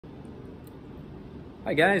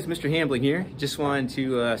Hi guys, Mr. Hambling here. Just wanted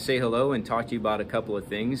to say hello and talk to you about a couple of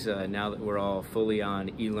things now that we're all fully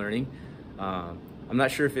on e-learning. I'm not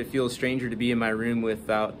sure if it feels stranger to be in my room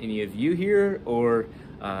without any of you here or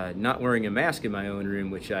not wearing a mask in my own room,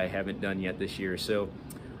 which I haven't done yet this year. So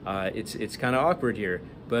it's kind of awkward here.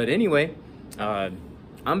 But anyway,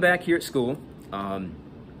 I'm back here at school.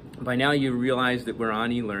 By now you realize that we're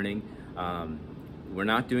on e-learning. We're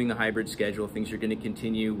not doing the hybrid schedule. Things are going to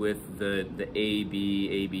continue with the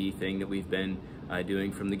A-B thing that we've been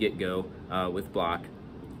doing from the get-go with block.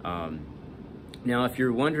 Now, if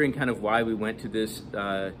you're wondering kind of why we went to this,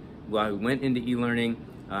 why we went into e-learning,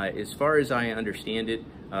 as far as I understand it,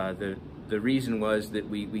 the reason was that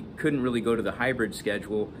we couldn't really go to the hybrid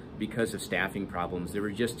schedule because of staffing problems. There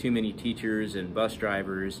were just too many teachers and bus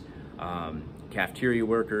drivers, cafeteria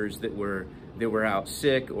workers that were out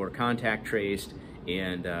sick or contact traced,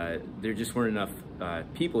 and there just weren't enough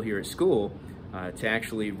people here at school to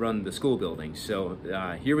actually run the school building.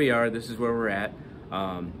 So here we are, this is where we're at.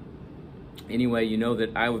 Anyway, you know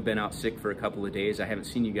that I've been out sick for a couple of days. I haven't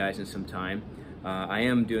seen you guys in some time. I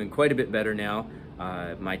am doing quite a bit better now.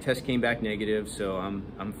 My test came back negative, so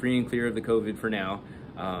I'm free and clear of the COVID for now.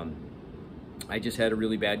 I just had a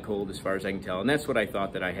really bad cold as far as I can tell, and that's what I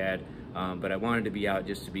thought that I had. But I wanted to be out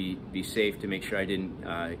just to be safe, to make sure I didn't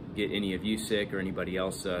get any of you sick or anybody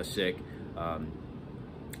else sick.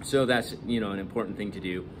 So that's, you know, an important thing to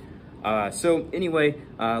do. So anyway,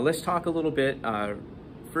 let's talk a little bit.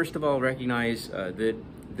 First of all, recognize that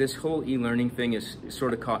this whole e-learning thing has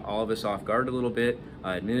sort of caught all of us off guard a little bit.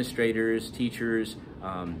 Administrators, teachers,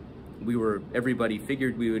 everybody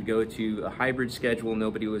figured we would go to a hybrid schedule.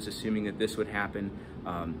 Nobody was assuming that this would happen.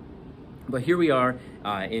 But here we are,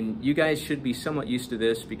 and you guys should be somewhat used to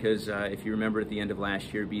this because if you remember at the end of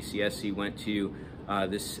last year, BCSC went to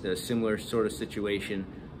this similar sort of situation.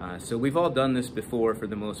 So we've all done this before for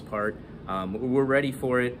the most part. We're ready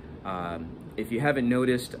for it. If you haven't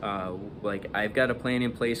noticed, like I've got a plan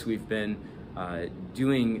in place. We've been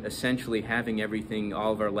doing essentially having everything,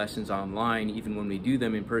 all of our lessons online, even when we do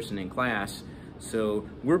them in person in class. So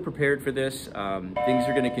we're prepared for this. Things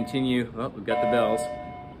are going to continue. Oh, we've got the bells.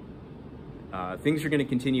 Things are going to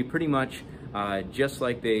continue pretty much just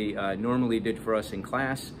like they normally did for us in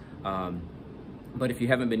class. But if you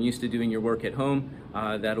haven't been used to doing your work at home,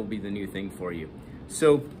 that'll be the new thing for you.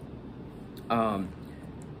 So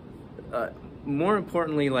more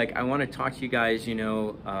importantly, like I want to talk to you guys, you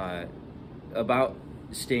know, about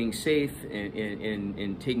staying safe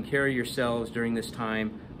and taking care of yourselves during this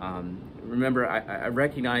time. Remember, I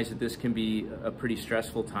recognize that this can be a pretty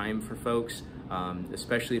stressful time for folks.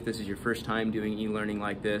 Especially if this is your first time doing e-learning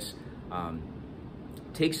like this.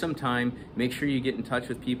 Take some time, make sure you get in touch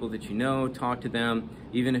with people that you know, talk to them,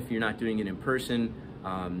 even if you're not doing it in person.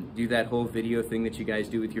 Do that whole video thing that you guys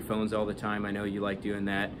do with your phones all the time. I know you like doing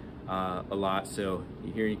that a lot, so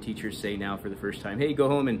you're hearing teachers say now for the first time, hey, go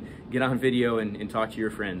home and get on video and talk to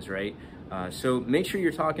your friends, right? So make sure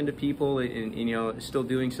you're talking to people and you know, still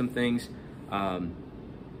doing some things.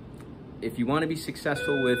 If you want to be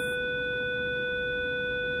successful with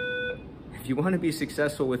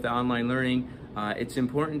the online learning, it's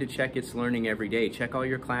important to check It's Learning every day. Check all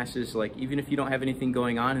your classes, like even if you don't have anything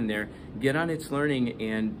going on in there, get on It's Learning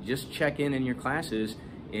and just check in your classes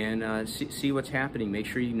and see what's happening. Make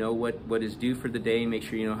sure you know what is due for the day, and make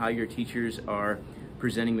sure you know how your teachers are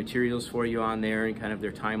presenting materials for you on there and kind of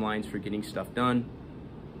their timelines for getting stuff done.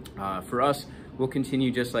 For us, we'll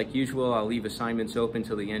continue just like usual. I'll leave assignments open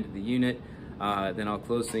till the end of the unit. Then I'll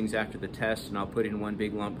close things after the test, and I'll put in one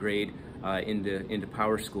big lump grade into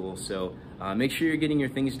Power School. So make sure you're getting your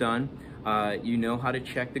things done. You know how to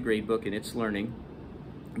check the grade book and It's Learning.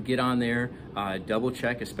 Get on there, double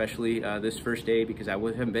check, especially this first day because I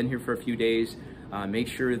haven't been here for a few days. Make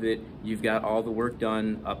sure that you've got all the work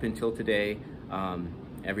done up until today.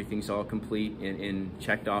 Everything's all complete and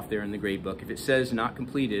checked off there in the grade book. If it says not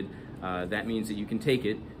completed, that means that you can take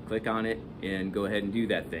it, click on it, and go ahead and do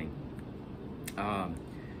that thing.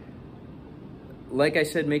 Like I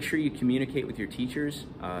said, make sure you communicate with your teachers,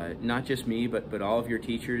 not just me, but all of your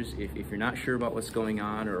teachers. If you're not sure about what's going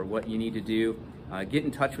on or what you need to do, get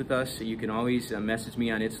in touch with us. You can always message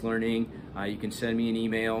me on It's Learning. You can send me an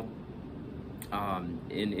email. And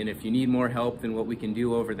if you need more help than what we can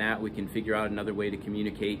do over that, we can figure out another way to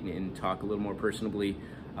communicate and talk a little more personably.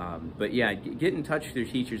 But yeah, get in touch with your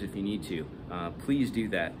teachers if you need to. Please do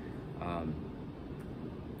that.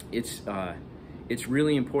 It's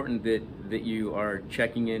really important that you are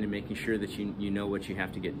checking in and making sure that you know what you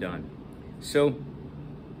have to get done. So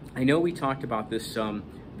I know we talked about this some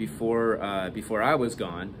before I was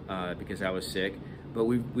gone because I was sick, but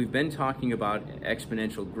we've been talking about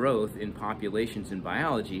exponential growth in populations in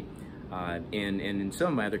biology, and in some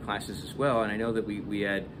of my other classes as well. And I know that we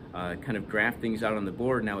had kind of graphed things out on the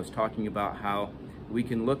board, and I was talking about how we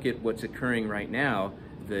can look at what's occurring right now,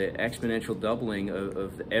 the exponential doubling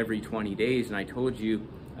of every 20 days. And I told you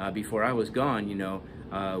before I was gone, you know,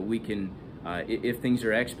 we can, if things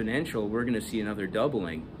are exponential, we're going to see another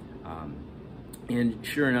doubling. And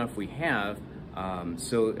sure enough, we have.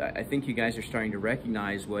 So I think you guys are starting to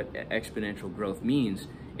recognize what exponential growth means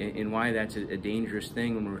and why that's a dangerous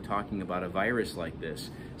thing when we're talking about a virus like this.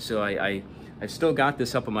 So I still got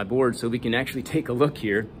this up on my board so we can actually take a look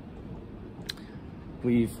here.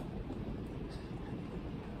 They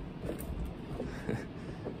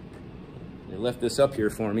left this up here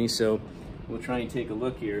for me, so we'll try and take a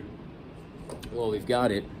look here. Well, we've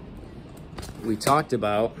got it. We talked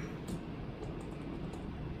about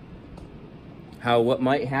how what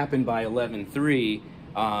might happen by 11/3.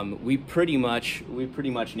 We pretty much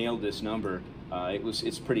nailed this number. It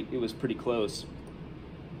was pretty close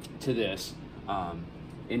to this.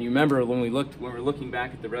 And you remember when we're looking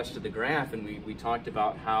back at the rest of the graph, and we talked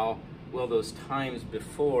about how, well, those times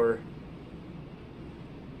before,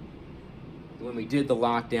 when we did the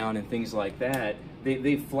lockdown and things like that,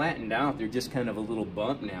 they've flattened out. They're just kind of a little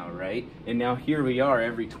bump now, right? And now here we are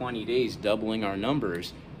every 20 days doubling our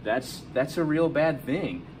numbers. That's a real bad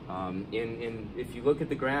thing. And if you look at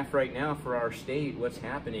the graph right now for our state, what's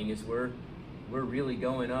happening is we're really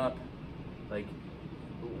going up. Like,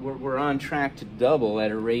 we're on track to double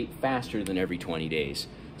at a rate faster than every 20 days.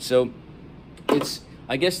 So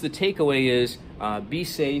I guess the takeaway is be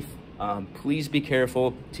safe, please be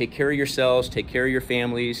careful, take care of yourselves, take care of your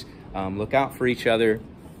families, look out for each other,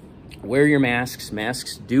 wear your masks.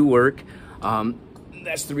 Masks do work.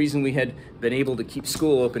 That's the reason we had been able to keep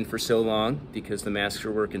school open for so long, because the masks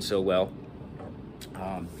are working so well.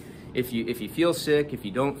 If you feel sick, if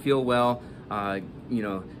you don't feel well, you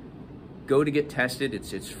know, go to get tested.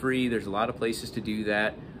 It's free. There's a lot of places to do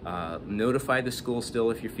that. Notify the school still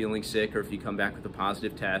if you're feeling sick or if you come back with a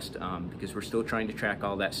positive test, because we're still trying to track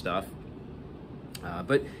all that stuff.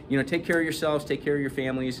 But you know, take care of yourselves, take care of your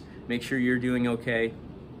families, make sure you're doing okay.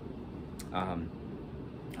 The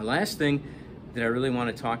last thing that I really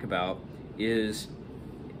want to talk about is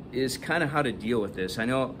kind of how to deal with this. I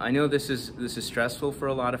know this is stressful for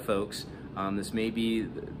a lot of folks. This may be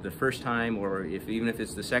the first time, or even if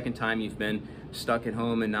it's the second time you've been stuck at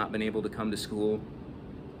home and not been able to come to school.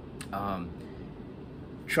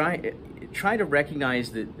 Try to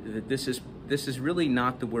recognize that this is really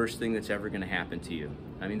not the worst thing that's ever going to happen to you.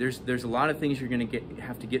 I mean, there's a lot of things you're going to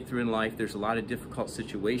have to get through in life. There's a lot of difficult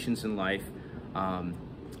situations in life.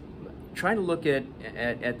 Try to look at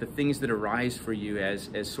the things that arise for you as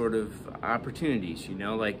sort of opportunities. You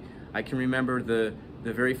know, like I can remember the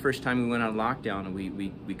very first time we went on lockdown and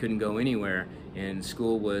we couldn't go anywhere, and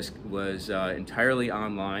school was entirely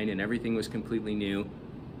online and everything was completely new.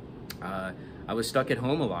 I was stuck at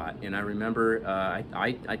home a lot, and I remember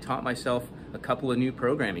I taught myself a couple of new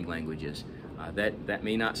programming languages. That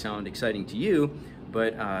may not sound exciting to you,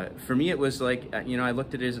 but for me it was like, you know, I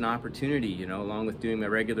looked at it as an opportunity. You know, along with doing my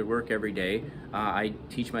regular work every day, I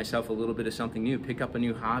teach myself a little bit of something new, pick up a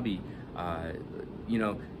new hobby. You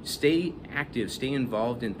know, stay active, stay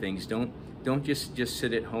involved in things. Don't just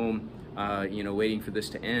sit at home, you know, waiting for this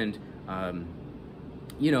to end.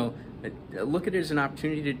 You know, look at it as an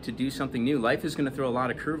opportunity to do something new. Life is going to throw a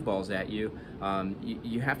lot of curveballs at you.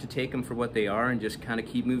 You have to take them for what they are and just kind of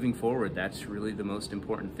keep moving forward. That's really the most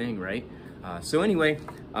important thing, right? So anyway,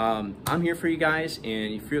 I'm here for you guys,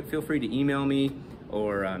 and you feel free to email me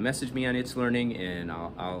or message me on eLearning, and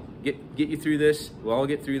I'll get you through this. We'll all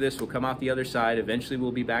get through this. We'll come out the other side. Eventually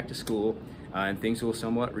we'll be back to school, and things will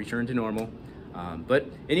somewhat return to normal. But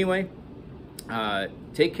anyway,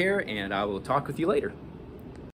 take care, and I will talk with you later.